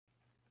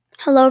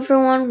Hello,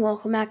 everyone.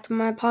 Welcome back to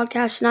my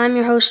podcast, and I'm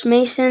your host,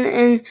 Mason.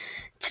 And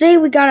today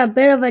we got a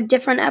bit of a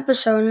different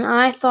episode, and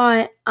I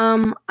thought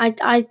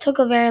I took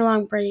a very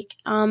long break.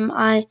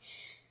 I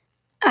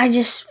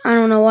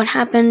don't know what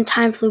happened.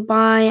 Time flew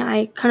by.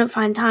 I couldn't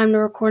find time to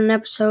record an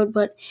episode,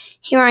 but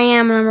here I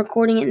am, and I'm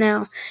recording it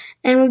now.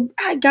 And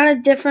I got a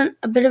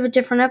bit of a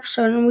different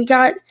episode, and we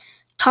got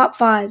top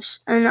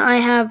fives, and I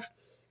have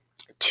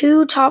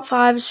two top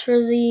fives for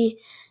the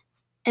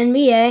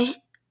NBA.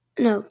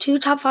 No, two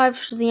top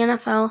fives for the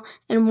NFL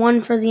and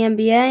one for the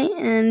NBA.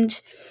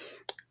 And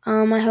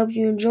I hope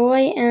you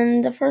enjoy.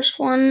 And the first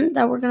one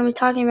that we're going to be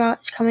talking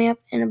about is coming up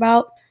in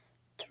about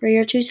 3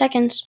 or 2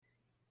 seconds.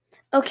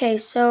 Okay,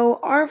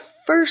 so our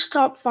first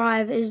top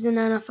five is an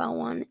NFL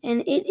one,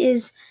 and it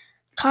is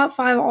top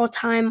five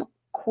all-time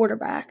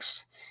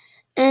quarterbacks.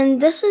 And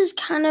this is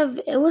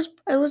it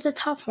was a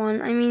tough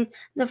one. I mean,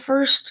 the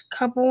first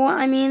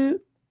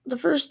the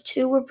first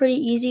two were pretty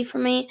easy for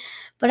me,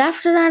 but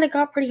after that it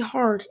got pretty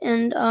hard.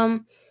 And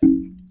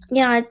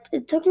yeah,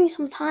 it took me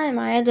some time.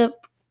 I had to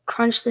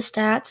crunch the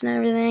stats and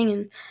everything,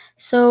 and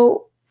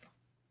so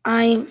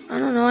I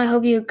don't know. I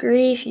hope you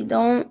agree. If you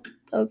don't,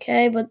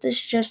 okay. But this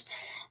is just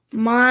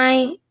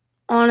my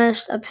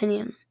honest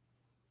opinion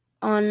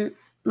on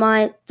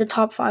the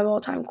top five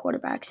all time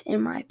quarterbacks,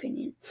 in my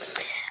opinion.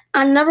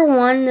 Number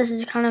one, this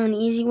is kind of an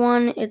easy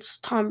one. It's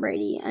Tom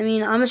Brady. I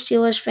mean, I'm a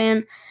Steelers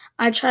fan.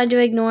 I tried to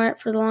ignore it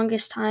for the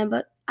longest time,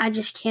 but I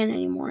just can't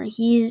anymore.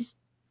 He's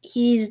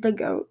the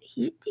GOAT.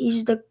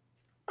 He's the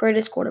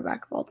greatest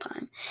quarterback of all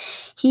time.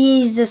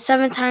 He's a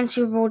 7-time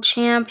Super Bowl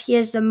champ. He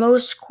has the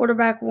most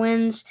quarterback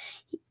wins,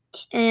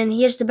 and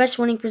he has the best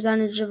winning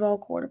percentage of all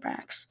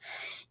quarterbacks.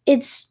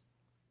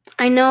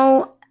 I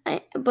know,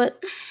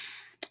 but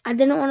I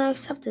didn't want to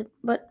accept it,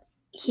 but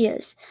he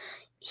is.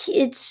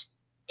 It's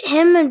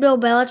him and Bill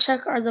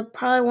Belichick are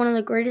probably one of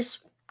the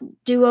greatest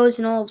duos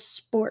in all of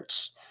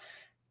sports.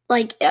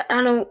 Like,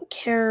 I don't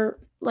care.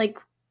 Like,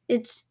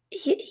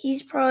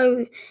 he's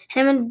probably,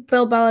 him and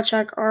Bill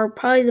Belichick are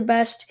probably the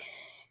best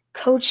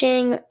coach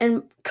and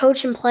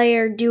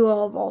player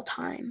duo of all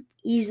time,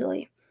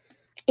 easily.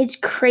 It's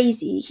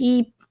crazy.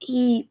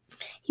 He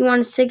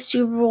won 6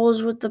 Super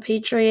Bowls with the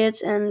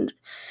Patriots, and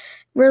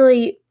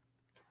really,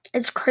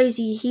 it's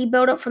crazy. He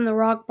built up from the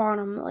rock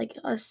bottom, like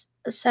a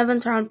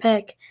 7th round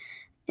pick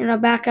and a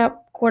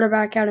backup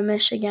quarterback out of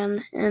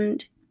Michigan,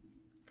 and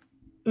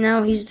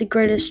now he's the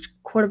greatest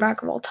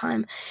quarterback of all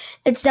time.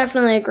 It's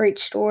definitely a great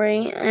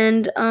story,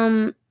 and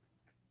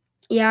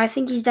yeah, I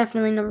think he's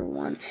definitely number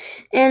one.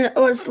 And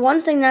it's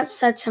one thing that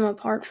sets him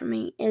apart for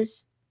me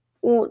is,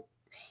 well,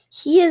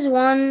 he has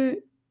won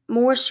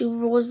more Super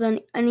Bowls than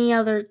any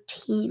other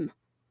team.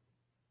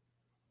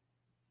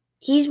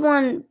 He's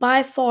won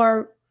by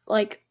far,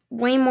 like,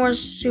 way more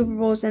Super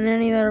Bowls than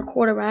any other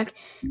quarterback.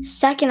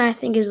 Second, I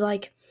think, is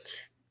like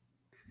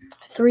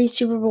 3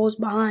 Super Bowls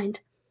behind.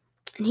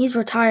 And he's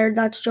retired.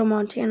 That's Joe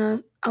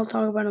Montana. I'll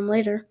talk about him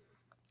later.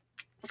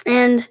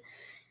 And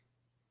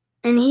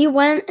he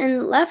went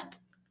and left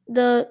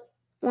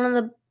one of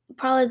the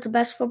probably the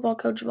best football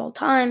coach of all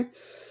time,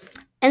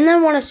 and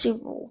then won a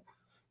Super Bowl.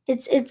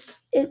 It's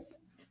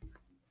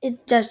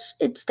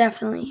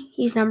definitely,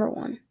 he's number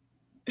one.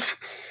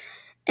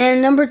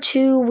 And number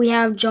two, we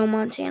have Joe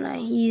Montana.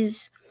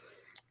 He's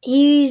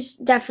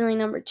definitely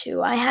number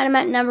two. I had him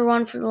at number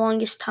one for the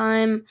longest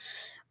time,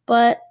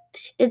 but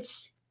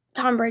it's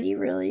Tom Brady.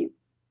 Really,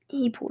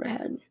 he pulled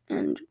ahead,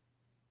 and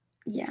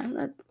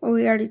yeah,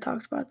 we already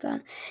talked about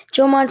that.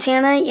 Joe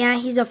Montana, yeah,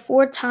 he's a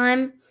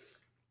 4-time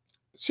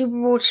Super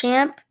Bowl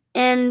champ,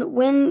 and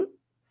when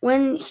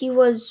he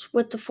was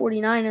with the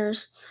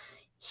 49ers,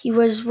 he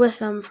was with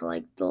them for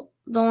like the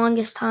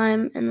longest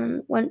time, and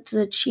then went to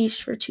the Chiefs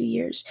for 2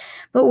 years.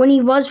 But when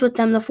he was with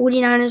them, the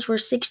 49ers were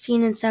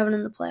 16-7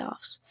 in the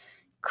playoffs.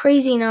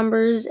 Crazy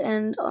numbers,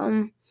 and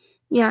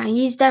yeah,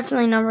 he's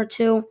definitely number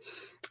two.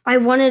 I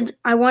wanted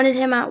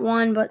him at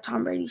one, but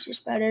Tom Brady's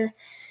just better.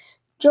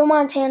 Joe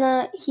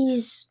Montana,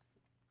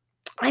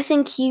 I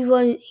think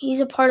he's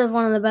a part of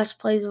one of the best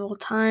plays of all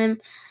time.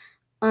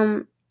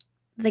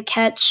 The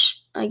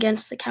catch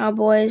against the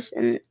Cowboys,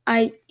 and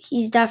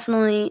he's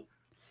definitely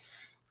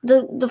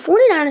the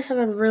 49ers have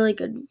had really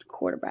good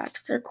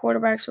quarterbacks. Their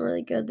quarterbacks are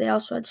really good. They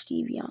also had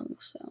Steve Young.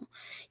 So,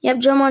 yep,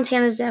 Joe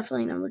Montana is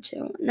definitely number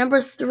two.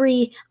 Number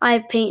three, I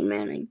have Peyton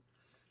Manning.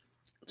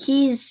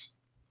 He's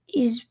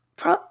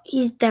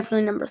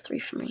definitely number three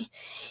for me.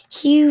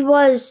 He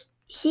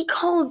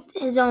called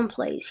his own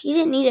plays. He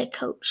didn't need a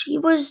coach. He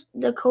was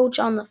the coach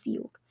on the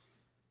field.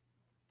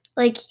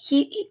 Like,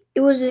 it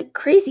was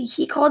crazy.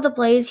 He called the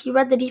plays. He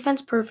read the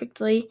defense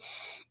perfectly,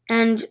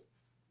 and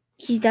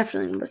he's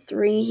definitely number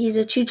three. He's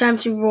a 2-time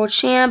Super Bowl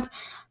champ,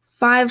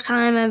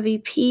 5-time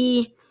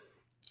MVP.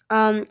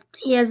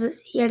 He had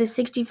a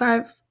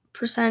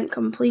 65%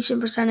 completion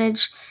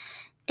percentage,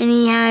 and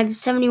he had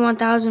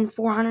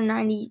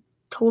 71,490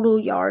 total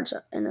yards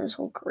in his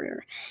whole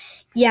career.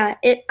 Yeah,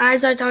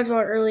 as I talked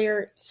about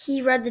earlier,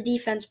 he read the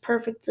defense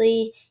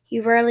perfectly. He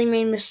rarely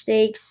made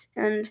mistakes,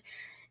 and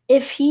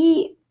if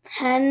he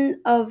hadn't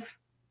of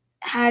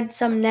had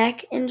some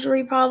neck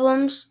injury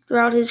problems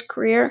throughout his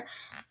career.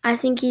 I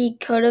think he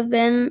could have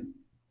been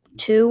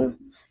 2,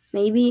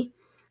 maybe,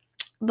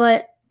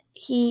 but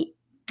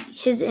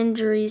his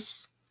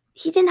injuries,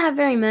 he didn't have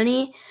very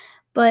many,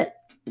 but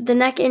the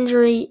neck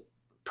injury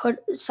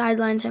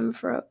sidelined him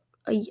for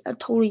a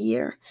total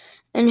year.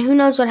 And who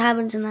knows what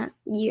happens in that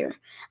year.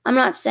 I'm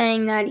not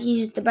saying that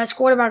he's the best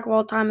quarterback of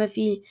all time if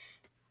he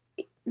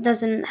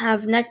doesn't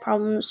have neck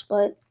problems,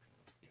 but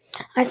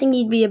I think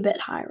he'd be a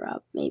bit higher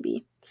up,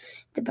 maybe.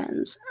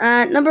 Depends.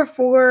 At number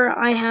 4,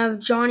 I have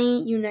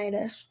Johnny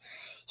Unitas.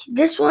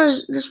 This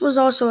was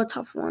also a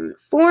tough one.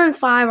 4 and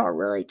 5 are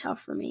really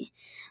tough for me.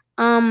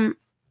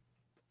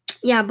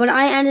 Yeah, but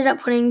I ended up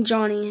putting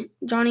Johnny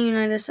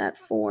Unitas at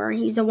 4.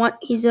 He's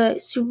a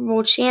Super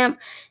Bowl champ,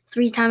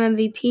 3-time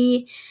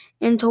MVP.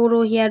 In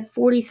total, he had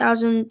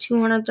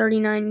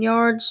 40,239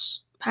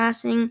 yards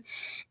passing,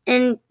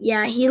 and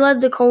yeah, he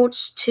led the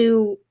Colts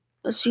to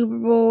a Super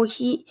Bowl.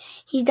 He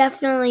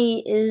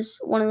definitely is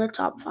one of the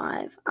top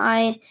 5.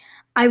 I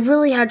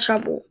really had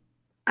trouble.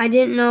 I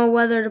didn't know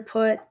whether to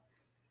put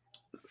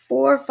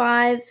 4 or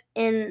 5,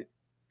 and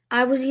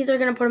I was either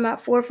gonna put him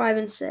at 4, 5,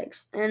 and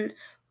 6, and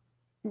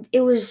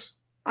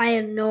I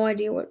had no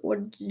idea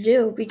what to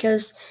do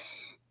because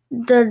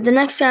the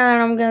next guy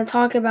that I'm going to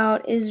talk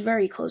about is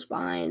very close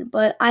behind,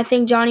 but I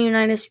think Johnny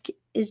Unitas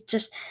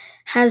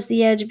has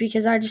the edge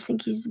because I just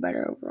think he's the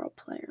better overall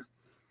player.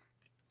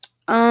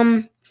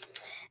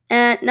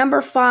 At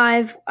number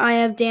 5, I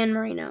have Dan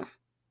Marino,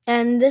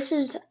 and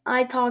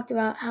I talked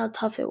about how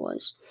tough it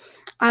was.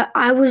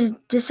 I was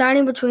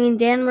deciding between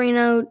Dan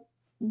Marino,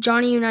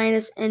 Johnny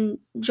Unitas, and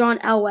John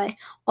Elway,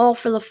 all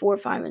for the 4,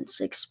 5, and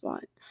 6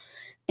 spot.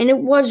 And it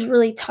was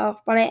really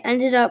tough, but I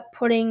ended up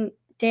putting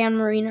Dan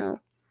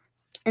Marino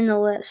in the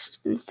list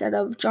instead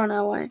of John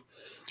Elway.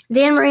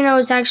 Dan Marino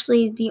is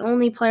actually the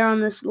only player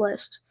on this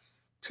list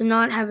to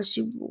not have a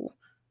Super Bowl.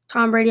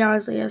 Tom Brady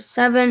obviously has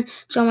 7,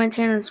 Joe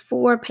Montana has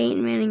 4,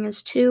 Peyton Manning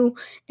has 2,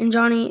 and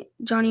Johnny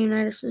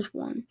Unitas has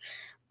 1.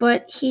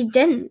 But he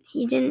didn't.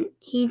 He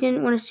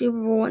didn't win a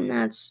Super Bowl, and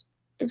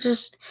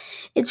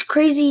it's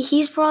crazy.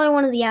 He's probably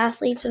one of the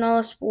athletes in all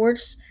of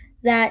sports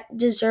that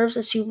deserves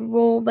a Super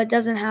Bowl but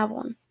doesn't have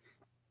one.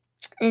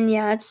 And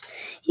yeah,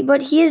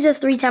 but he is a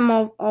 3-time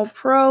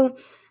All-Pro.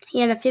 He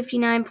had a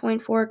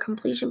 59.4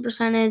 completion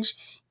percentage,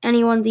 and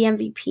he won the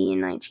MVP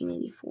in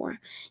 1984.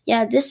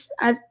 Yeah,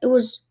 it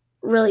was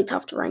really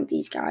tough to rank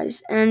these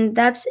guys. And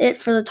that's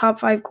it for the top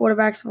 5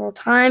 quarterbacks of all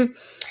time.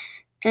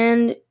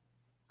 And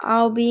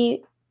I'll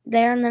be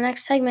there in the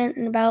next segment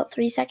in about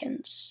 3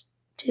 seconds.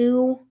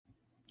 2.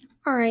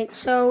 All right,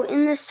 so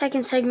in this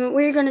second segment,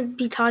 we're going to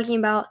be talking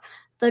about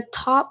the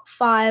top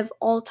 5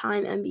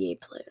 all-time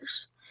NBA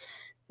players.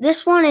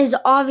 This one is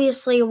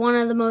obviously one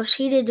of the most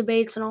heated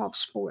debates in all of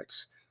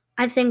sports.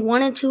 I think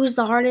 1 and 2 is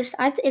the hardest.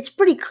 It's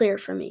pretty clear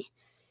for me.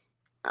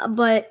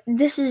 But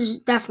this is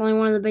definitely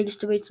one of the biggest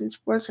debates in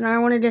sports, and I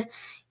wanted to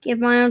give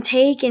my own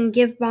take and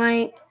give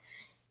my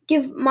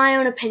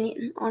own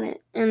opinion on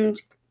it.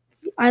 And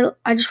I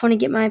just want to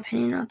get my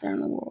opinion out there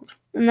in the world.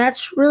 And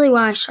that's really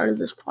why I started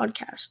this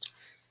podcast.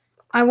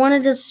 I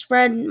wanted to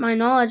spread my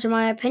knowledge and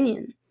my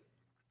opinion.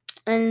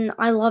 And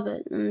I love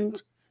it.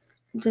 And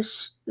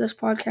this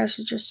podcast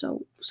is just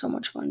so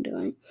much fun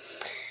doing.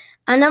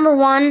 At number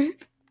 1,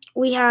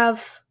 we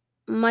have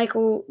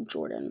Michael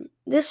Jordan.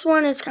 This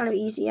one is kind of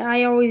easy.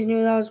 I always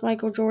knew that was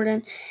Michael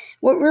Jordan.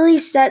 What really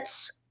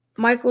sets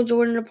Michael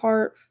Jordan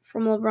apart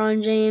from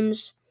LeBron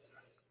James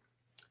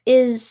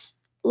is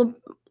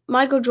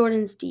Michael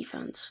Jordan's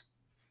defense.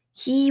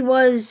 He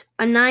was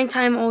a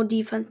 9-time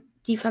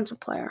all-defensive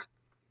player.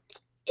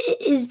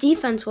 His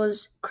defense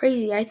was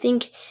crazy. I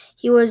think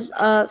he was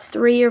a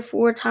 3 or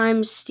 4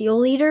 times steal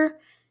leader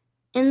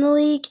in the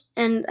league,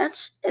 and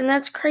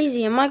that's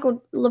crazy. And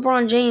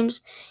LeBron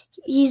James,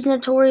 he's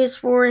notorious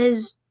for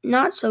his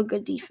not so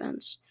good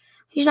defense.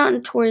 He's not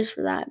notorious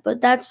for that,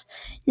 but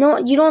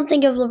you don't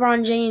think of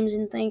LeBron James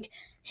and think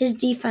his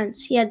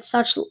defense. He had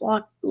such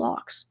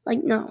locks.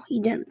 Like, no,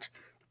 he didn't.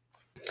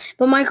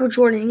 But Michael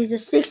Jordan, he's a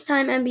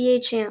 6-time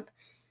NBA champ,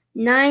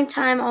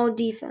 9-time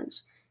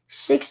All-Defense,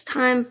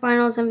 6-time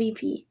Finals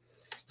MVP.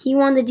 He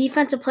won the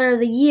Defensive Player of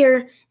the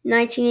Year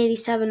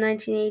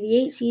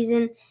 1987-1988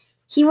 season.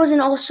 He was an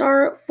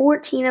All-Star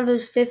 14 of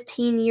his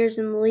 15 years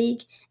in the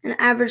league and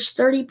averaged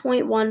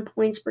 30.1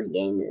 points per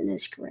game in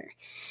his career.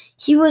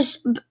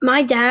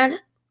 My dad,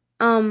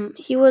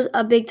 he was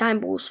a big-time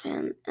Bulls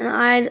fan,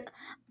 and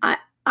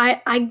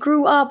I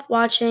grew up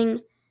watching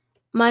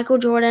Michael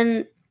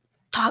Jordan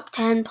top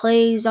 10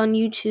 plays on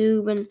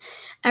YouTube and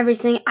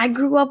everything. I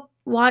grew up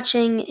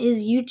watching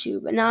his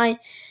YouTube, and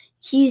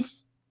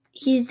he's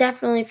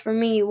definitely for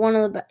me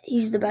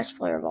he's the best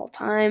player of all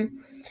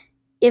time.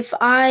 If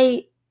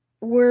I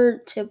were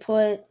to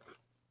put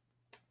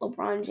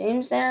LeBron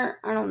James there,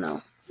 I don't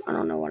know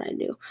what I'd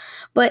do.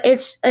 But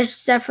it's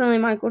definitely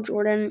Michael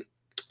Jordan.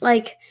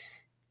 Like,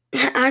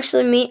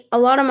 actually, a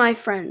lot of my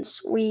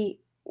friends, we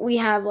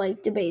have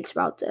like debates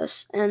about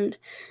this, and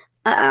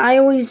I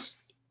always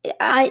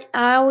I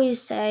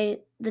always say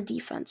the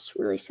defense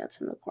really sets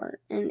him apart,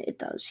 and it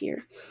does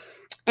here.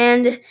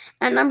 And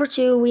at number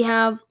 2, we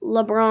have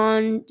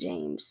LeBron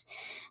James,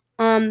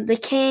 the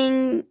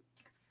king,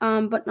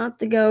 but not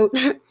the GOAT.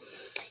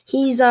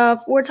 He's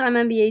a 4-time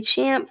NBA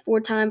champ,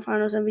 4-time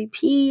Finals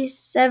MVP,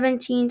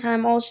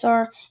 17-time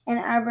All-Star, and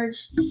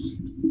averaged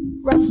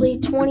roughly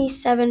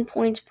 27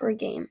 points per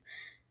game.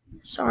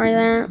 Sorry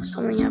there,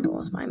 something happened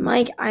with my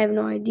mic. I have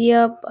no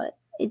idea, but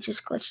it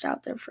just glitched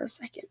out there for a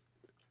second.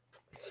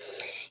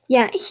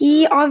 Yeah,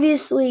 he's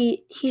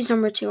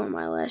number 2 on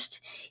my list.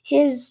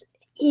 He's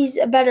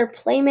a better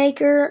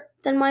playmaker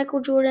than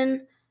Michael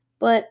Jordan,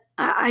 but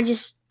I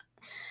just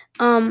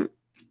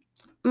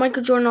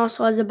Michael Jordan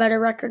also has a better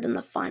record in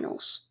the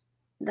finals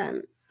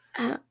than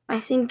I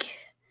think.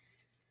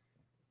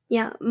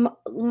 Yeah,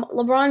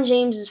 LeBron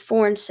James is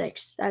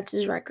 4-6. That's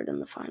his record in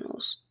the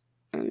finals,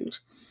 and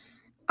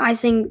I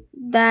think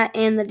that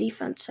and the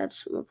defense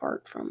sets him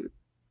apart from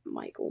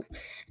Michael.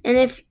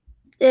 And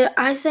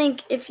I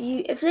think if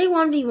they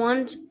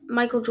 1v1,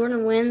 Michael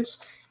Jordan wins,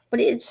 but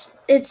it's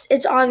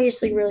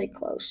obviously really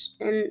close.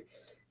 And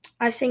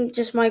I think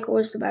just Michael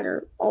is the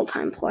better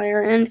all-time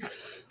player. And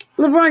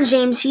LeBron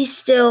James, he's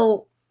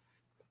still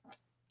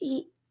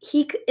he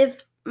if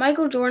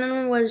Michael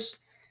Jordan was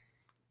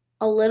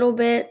a little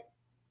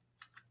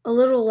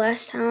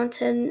less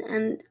talented,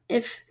 and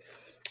if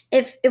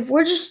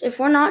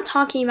we're not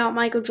talking about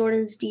Michael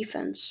Jordan's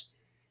defense,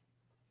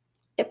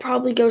 it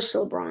probably goes to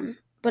LeBron.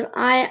 But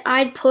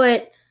I'd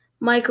put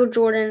Michael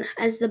Jordan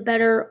as the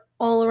better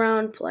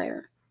all-around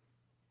player.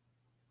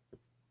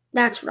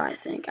 That's what I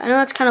think. I know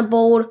that's kind of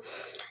bold,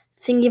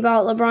 thinking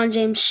about LeBron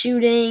James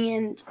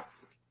shooting,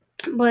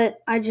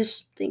 but I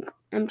just think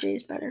MJ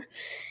is better.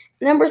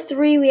 Number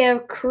 3, we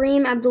have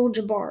Kareem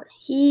Abdul-Jabbar.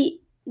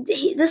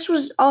 This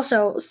was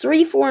also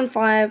 3, 4, and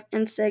 5,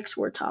 and 6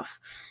 were tough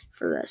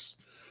for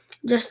this,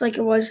 just like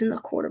it was in the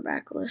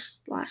quarterback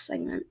list last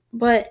segment.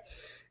 But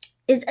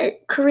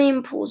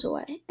Kareem pulls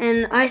away,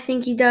 and I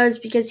think he does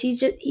because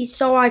he's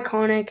so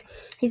iconic.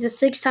 He's a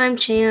 6-time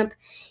champ.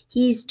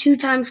 He's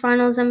 2-time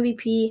Finals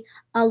MVP,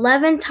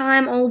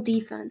 11-time All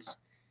Defense,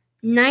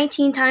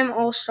 19-time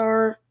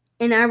All-Star,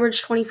 and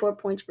averaged 24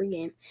 points per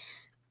game.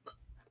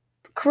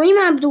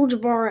 Kareem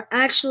Abdul-Jabbar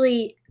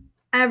actually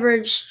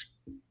averaged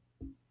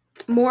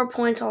more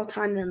points all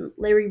time than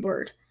Larry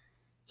Bird.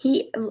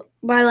 He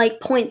by like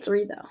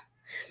 0.3 though.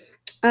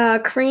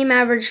 Kareem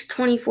averaged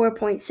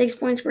 24.6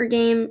 points per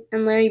game,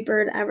 and Larry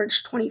Bird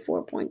averaged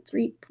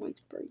 24.3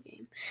 points per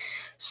game.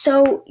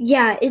 So,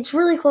 yeah, it's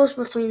really close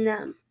between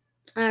them,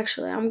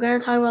 actually. I'm going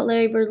to talk about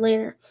Larry Bird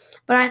later.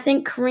 But I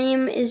think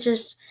Kareem is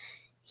just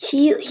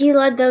he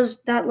led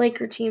that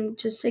Laker team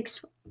to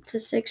six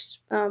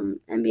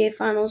NBA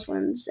Finals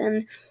wins,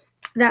 and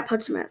that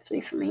puts him at 3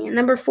 for me. And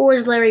number 4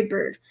 is Larry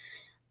Bird.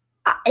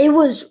 It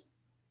was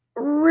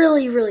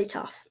really, really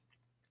tough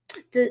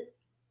to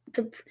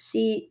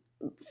see.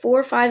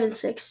 4, 5, and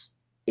 6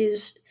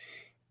 is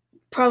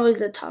probably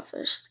the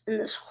toughest in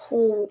this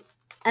whole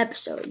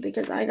episode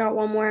because I got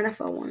one more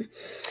NFL one.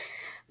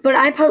 But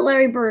I put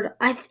Larry Bird.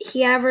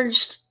 He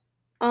averaged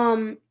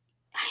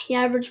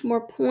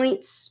more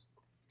points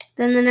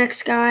than the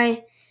next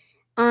guy.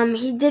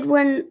 He did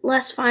win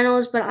less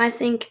finals, but I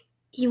think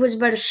he was a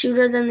better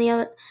shooter than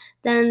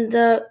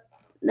the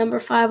number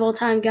 5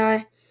 all-time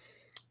guy.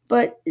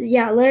 But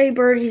yeah, Larry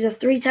Bird, he's a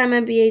 3-time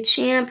NBA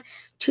champ,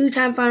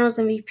 2-time Finals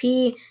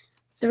MVP,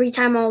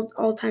 3-time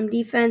all-time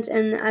defense,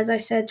 and as I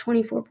said,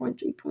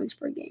 24.3 points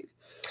per game.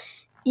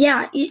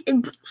 Yeah,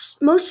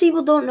 most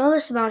people don't know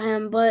this about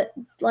him, but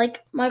like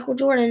Michael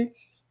Jordan,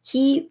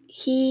 he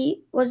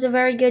was a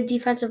very good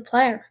defensive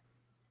player.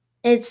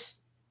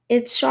 It's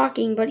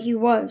shocking, but he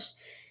was.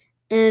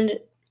 And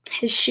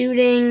his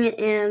shooting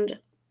and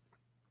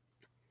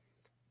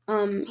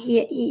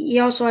he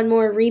also had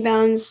more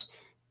rebounds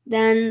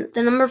than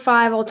the number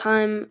 5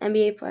 all-time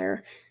NBA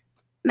player,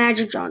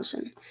 Magic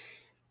Johnson.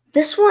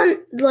 This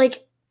one,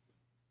 like,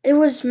 it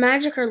was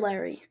Magic or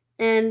Larry.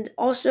 And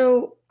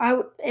also,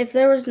 if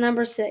there was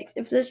number 6,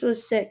 if this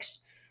was 6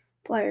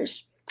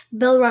 players,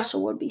 Bill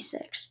Russell would be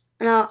 6.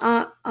 And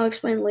I'll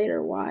explain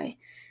later why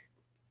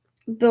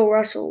Bill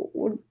Russell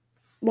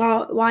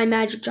why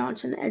Magic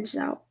Johnson edged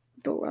out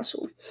Bill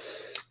Russell.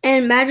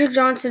 And Magic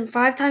Johnson,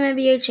 5-time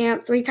NBA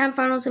champ, 3-time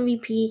Finals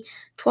MVP,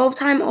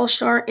 12-time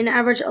All-Star, and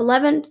averaged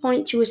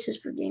 11.2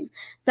 assists per game.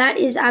 That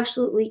is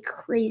absolutely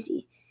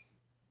crazy.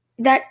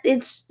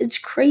 It's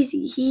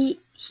crazy.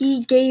 He's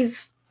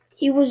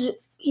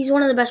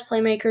one of the best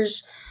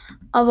playmakers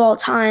of all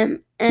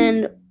time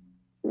and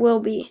will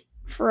be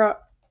for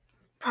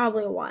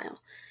probably a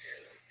while.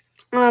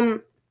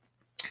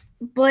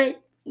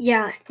 But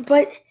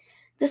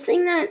the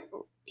thing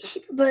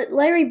but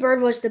Larry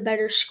Bird was the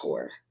better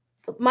scorer.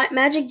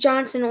 Magic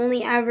Johnson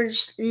only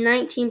averaged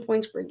 19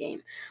 points per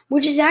game,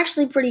 which is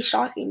actually pretty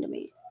shocking to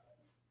me.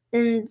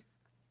 And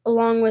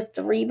along with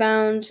the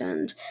rebounds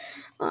and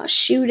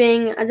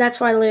shooting, that's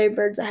why Larry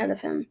Bird's ahead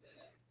of him.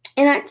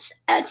 And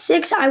at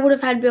 6, I would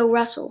have had Bill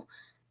Russell.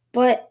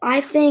 But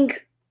I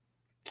think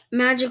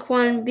Magic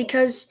won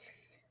because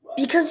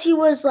because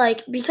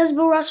because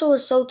Bill Russell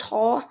was so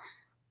tall,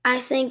 I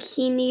think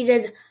he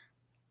needed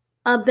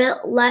a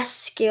bit less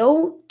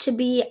skill to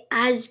be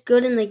as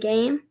good in the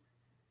game.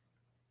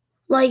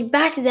 Like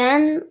back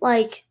then,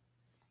 like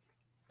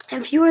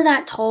if you were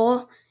that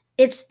tall,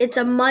 it's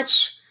a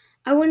much,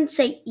 I wouldn't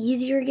say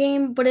easier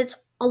game, but it's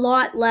a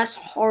lot less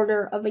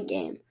harder of a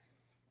game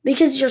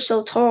because you're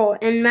so tall.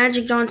 And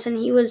Magic Johnson,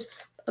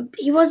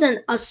 he wasn't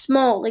a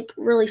small, like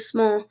really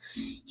small.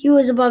 He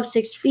was above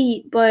 6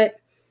 feet, but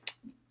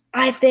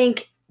I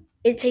think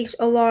it takes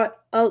a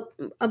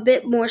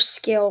bit more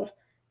skill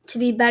to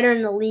be better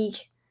in the league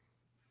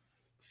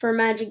for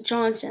Magic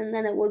Johnson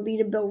than it would be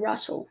to Bill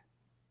Russell,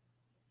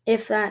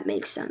 if that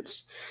makes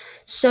sense.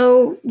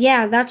 So,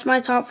 yeah, that's my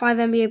top 5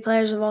 NBA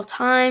players of all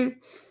time,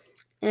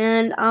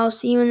 and I'll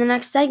see you in the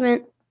next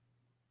segment.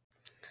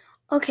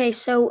 Okay,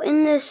 so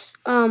in this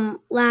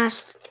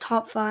last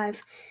top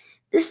 5,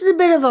 this is a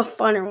bit of a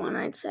funner one,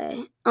 I'd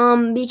say,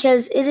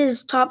 because it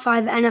is top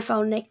 5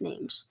 NFL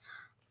nicknames.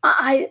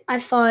 I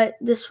thought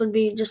this would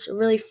be just a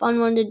really fun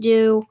one to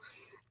do.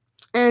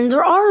 And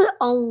there are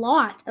a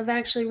lot of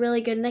actually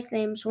really good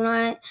nicknames when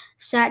I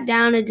sat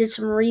down and did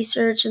some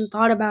research and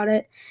thought about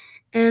it.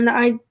 And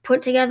I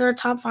put together a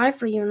top 5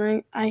 for you,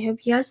 and I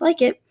hope you guys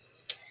like it.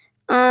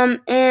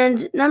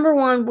 And number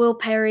 1, Will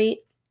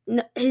Perry.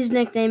 His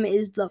nickname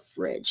is the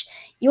Fridge.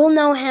 You'll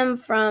know him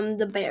from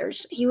the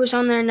Bears. He was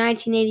on their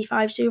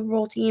 1985 Super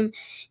Bowl team,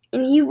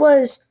 and he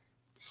was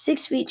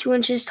 6 feet 2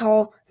 inches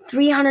tall,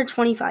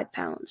 325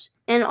 pounds.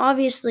 And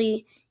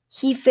obviously,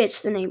 he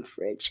fits the name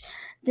Fridge.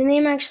 The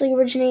name actually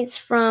originates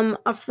from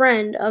a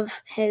friend of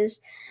his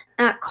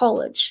at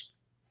college.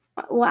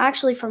 Well,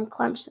 actually from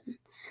Clemson.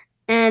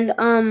 And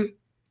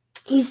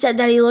he said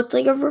that he looked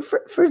like a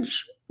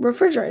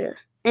refrigerator.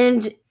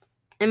 And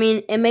I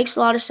mean, it makes a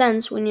lot of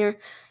sense when you're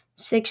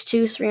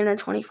 6'2",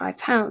 325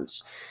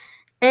 pounds.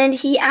 And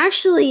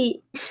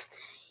the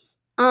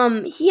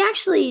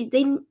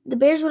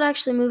Bears would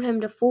actually move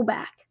him to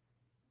fullback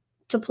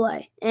to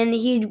play, and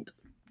he'd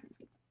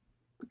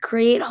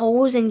create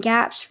holes and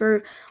gaps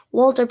for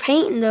Walter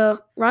Payton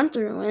to run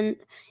through. And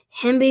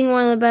him being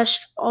one of the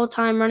best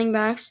all-time running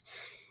backs,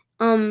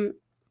 he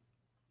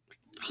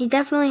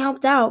definitely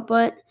helped out.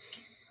 But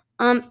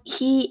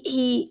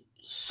he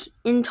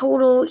in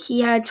total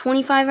he had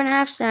 25 and a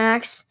half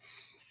sacks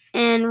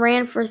and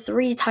ran for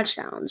 3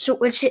 touchdowns,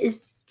 which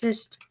is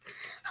just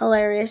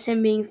hilarious,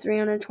 him being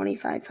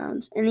 325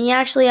 pounds. And he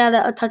actually had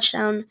a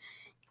touchdown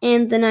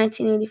in the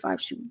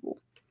 1985 Super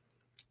Bowl.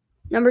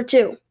 Number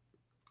 2,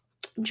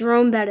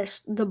 Jerome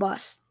Bettis, the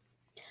Bus.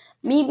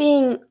 Me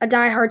being a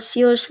diehard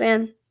Steelers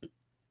fan,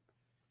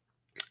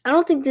 I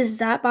don't think this is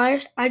that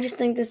biased. I just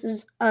think this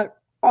is an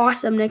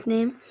awesome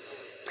nickname.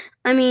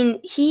 I mean,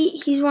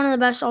 he's one of the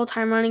best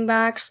all-time running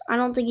backs. I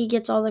don't think he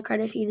gets all the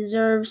credit he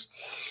deserves.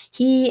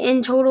 He,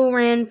 in total,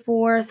 ran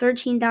for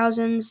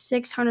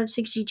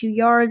 13,662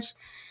 yards,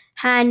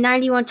 had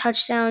 91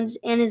 touchdowns,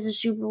 and is a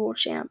Super Bowl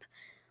champ.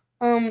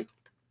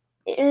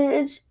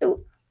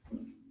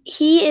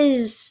 He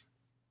is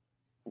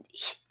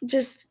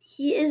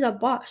a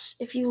bus.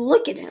 If you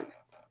look at him,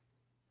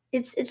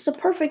 it's the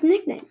perfect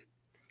nickname.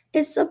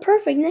 It's the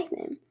perfect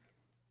nickname.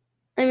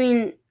 I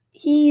mean,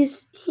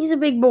 he's a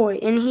big boy,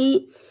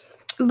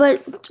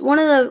 but one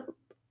of the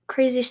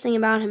craziest thing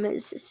about him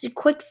is his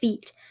quick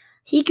feet.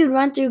 He could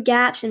run through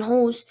gaps and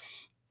holes.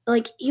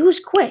 Like, he was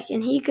quick,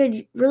 and he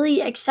could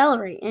really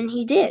accelerate, and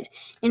he did.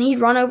 And he'd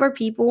run over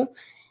people.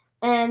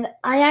 And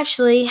I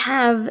actually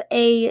have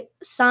a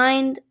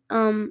signed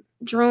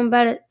Jerome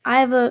Bettis. I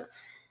have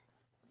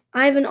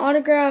an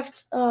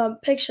autographed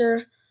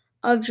picture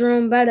of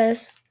Jerome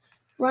Bettis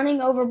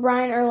running over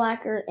Brian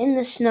Urlacher in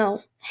the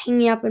snow,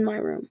 hanging up in my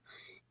room.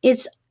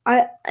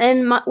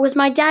 With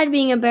my dad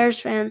being a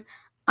Bears fan,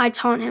 I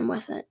taunt him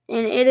with it,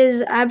 and it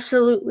is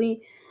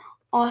absolutely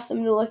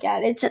awesome to look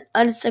at. It's an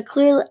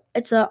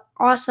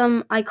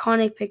awesome,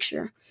 iconic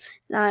picture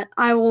that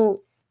I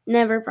will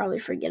never probably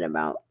forget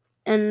about,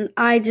 and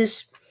I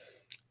just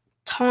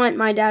taunt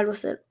my dad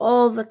with it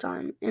all the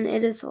time, and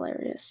it is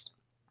hilarious.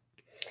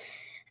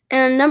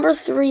 And number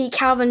 3,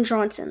 Calvin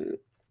Johnson,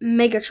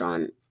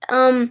 Megatron.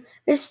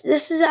 This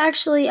is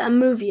actually a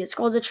movie. It's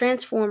called The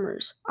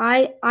Transformers.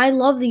 I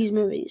love these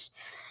movies.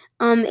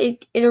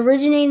 It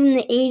originated in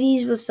the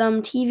 80s with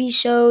some TV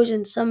shows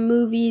and some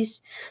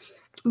movies,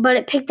 but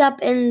it picked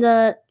up in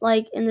the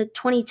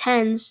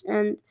 2010s,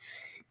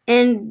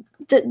 and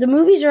the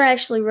movies are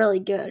actually really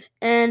good.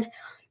 And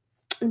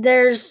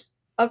so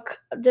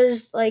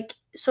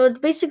it's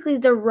basically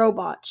they're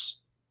robots.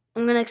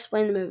 I'm gonna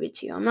explain the movie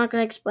to you. I'm not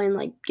gonna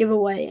explain give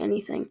away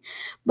anything,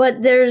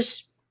 but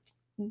there's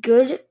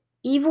good,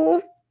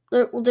 evil.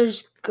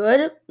 There's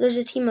good. There's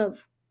a team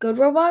of good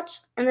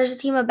robots, and there's a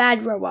team of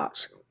bad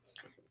robots.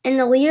 And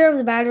the leader of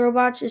the bad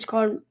robots is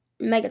called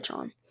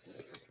Megatron.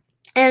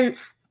 And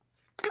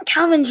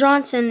Calvin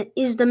Johnson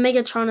is the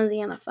Megatron of the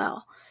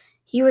NFL.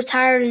 He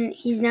retired, and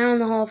he's now in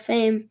the Hall of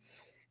Fame.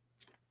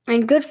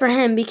 And good for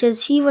him,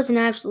 because he was an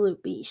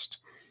absolute beast.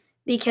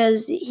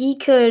 Because he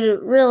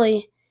could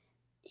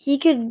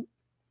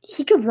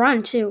he could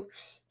run too.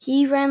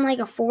 He ran like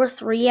a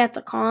 4.3 at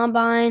the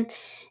combine,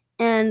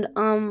 and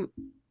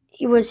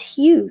he was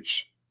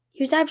huge.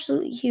 He was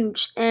absolutely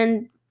huge,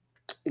 and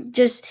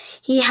just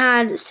he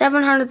had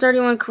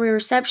 731 career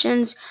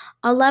receptions,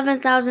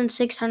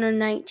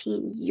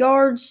 11,619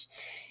 yards,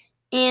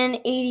 and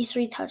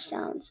 83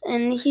 touchdowns.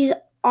 And he's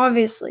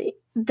obviously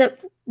the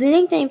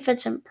nickname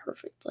fits him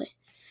perfectly.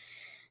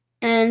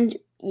 And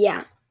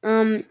yeah,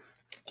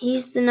 he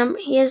is the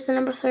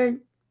number third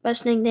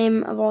best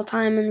nickname of all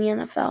time in the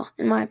NFL,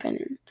 in my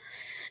opinion.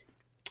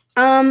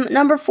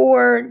 Number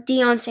 4,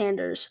 Deion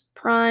Sanders,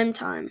 prime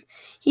time.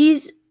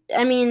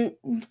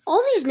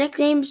 All these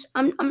nicknames.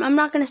 I'm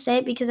not gonna say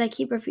it because I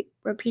keep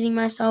repeating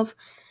myself,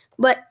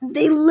 but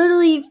they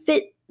literally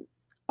fit.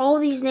 All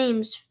these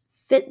names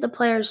fit the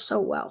players so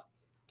well.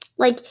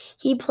 Like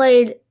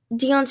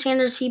Deion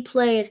Sanders.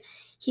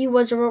 He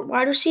was a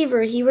wide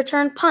receiver. He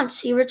returned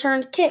punts. He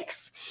returned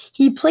kicks.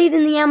 He played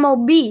in the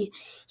MLB.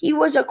 He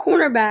was a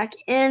cornerback,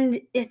 and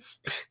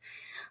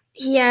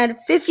he had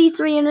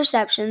 53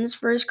 interceptions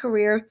for his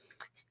career.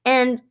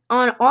 And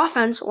on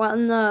offense,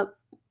 on the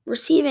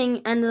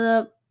receiving end of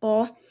the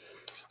ball,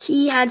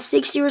 he had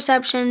 60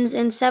 receptions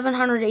and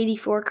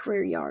 784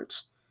 career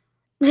yards.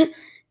 And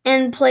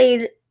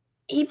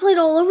he played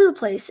all over the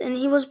place, and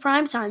he was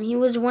primetime. He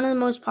was one of the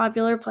most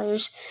popular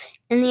players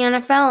in the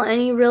NFL,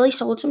 and he really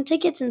sold some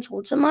tickets and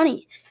sold some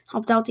money.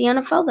 Helped out the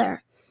NFL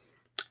there.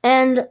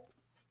 And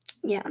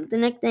yeah, the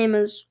nickname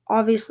is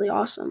obviously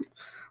awesome.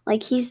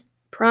 Like, he's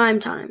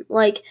primetime.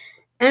 Like,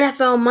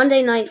 NFL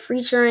Monday night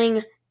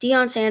featuring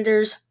Deion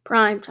Sanders,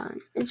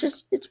 primetime.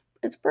 It's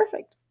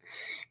perfect.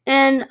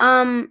 And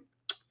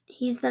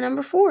he's the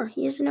number 4.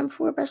 He is the number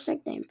 4 best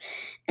nickname.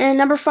 And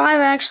number 5,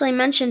 I actually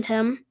mentioned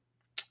him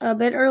a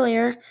bit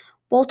earlier,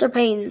 Walter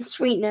Payton,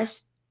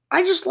 Sweetness.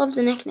 I just love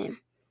the nickname.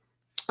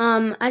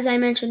 As I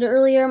mentioned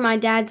earlier, my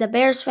dad's a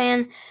Bears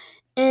fan,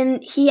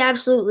 and he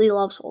absolutely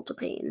loves Walter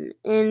Payton.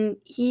 And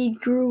he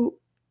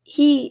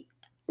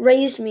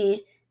raised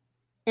me,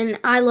 and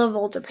I love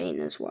Walter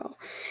Payton as well.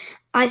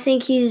 I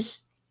think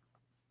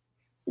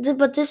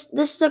but this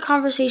is a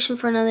conversation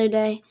for another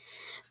day.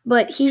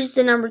 But he's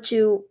the number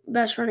 2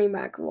 best running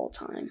back of all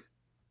time.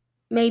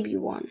 Maybe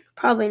 1,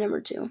 probably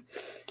number 2.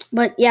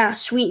 But yeah,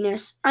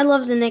 Sweetness. I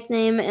love the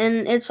nickname,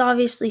 and it's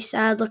obviously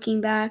sad looking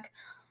back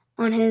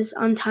on his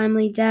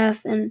untimely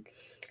death and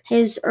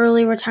his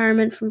early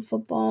retirement from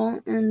football.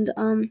 And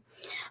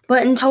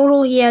but in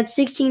total, he had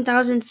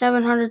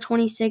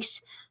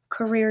 16,726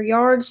 career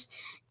yards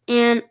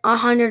and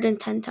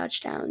 110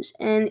 touchdowns.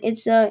 And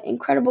it's an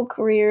incredible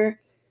career,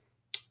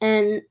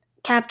 and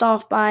capped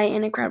off by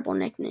an incredible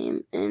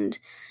nickname. And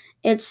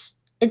it's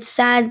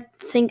sad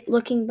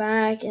looking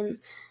back and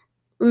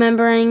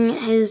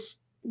remembering his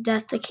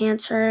death to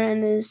cancer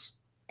and his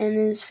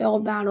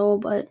failed battle,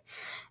 but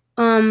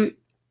I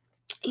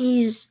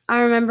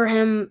remember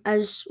him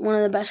as one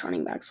of the best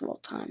running backs of all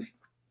time.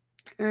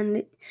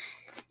 And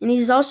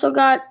he's also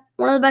got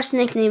one of the best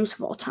nicknames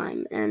of all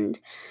time. And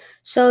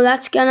so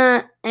that's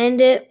gonna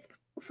end it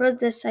for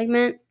this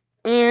segment.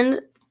 And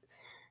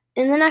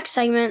in the next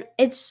segment,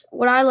 it's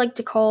what I like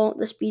to call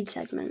the speed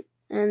segment.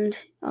 And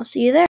I'll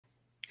see you there.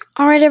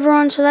 Alright,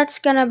 everyone, so that's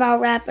gonna about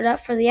wrap it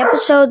up for the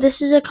episode.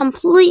 This is a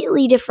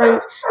completely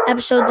different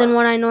episode than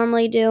what I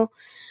normally do.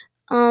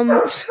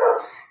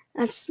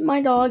 That's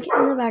my dog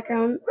in the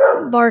background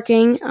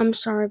barking. I'm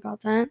sorry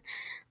about that.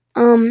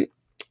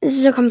 This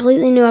is a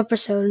completely new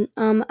episode.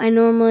 I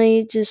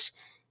normally just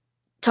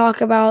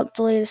talk about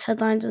the latest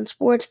headlines in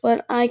sports,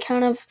 but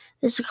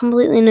this is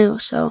completely new.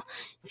 So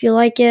if you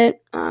like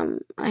it,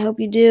 I hope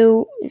you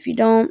do. If you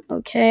don't,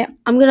 okay.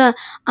 I'm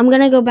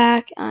gonna go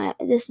back.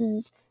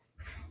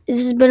 This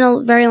has been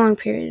a very long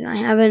period, and I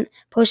haven't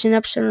posted an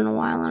episode in a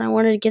while, and I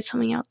wanted to get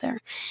something out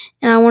there,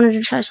 and I wanted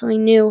to try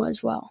something new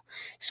as well.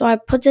 So I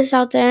put this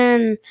out there,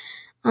 and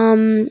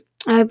I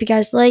hope you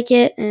guys like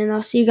it, and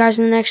I'll see you guys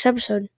in the next episode.